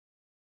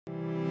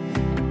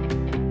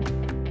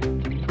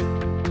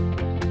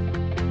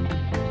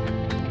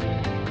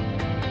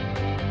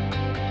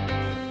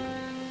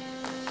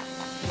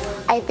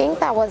I think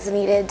that what's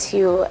needed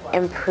to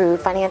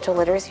improve financial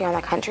literacy around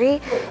the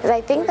country is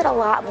I think that a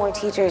lot more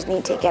teachers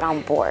need to get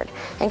on board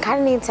and kind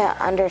of need to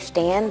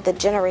understand the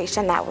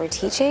generation that we're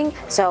teaching.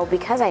 So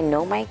because I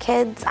know my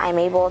kids, I'm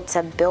able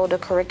to build a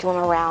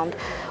curriculum around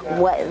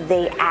what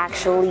they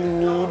actually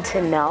need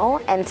to know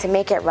and to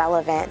make it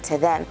relevant to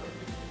them.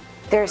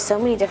 There are so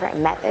many different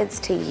methods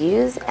to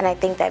use, and I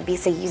think that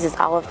Visa uses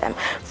all of them,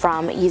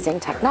 from using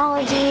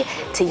technology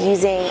to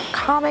using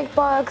comic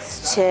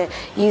books to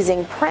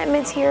using print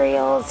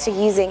materials to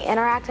using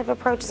interactive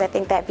approaches. I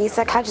think that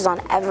Visa touches on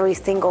every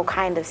single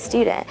kind of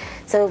student.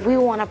 So if we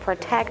want to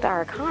protect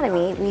our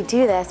economy, we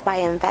do this by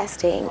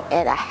investing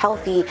in a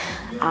healthy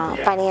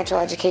financial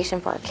education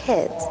for our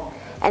kids.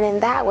 And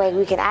in that way,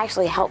 we can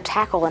actually help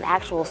tackle an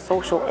actual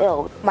social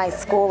ill. My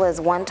school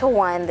is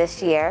 1-to-1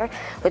 this year,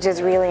 which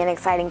is really an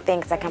exciting thing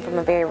because I come from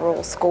a very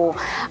rural school.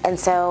 And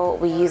so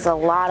we use a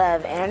lot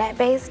of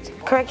internet-based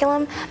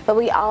curriculum, but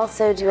we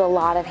also do a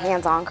lot of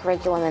hands-on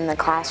curriculum in the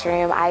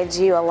classroom. I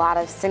do a lot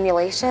of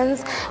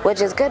simulations,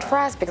 which is good for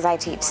us because I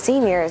teach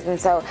seniors, and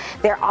so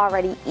they're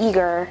already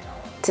eager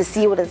to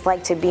see what it's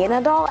like to be an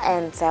adult,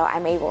 and so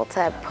I'm able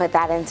to put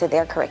that into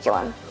their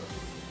curriculum.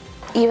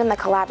 Even the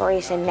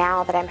collaboration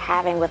now that I'm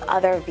having with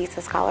other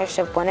Visa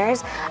Scholarship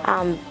winners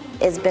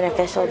is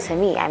beneficial to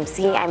me.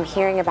 I'm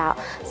hearing about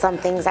some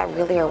things that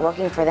really are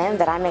working for them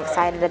that I'm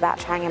excited about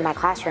trying in my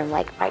classroom,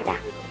 like right now.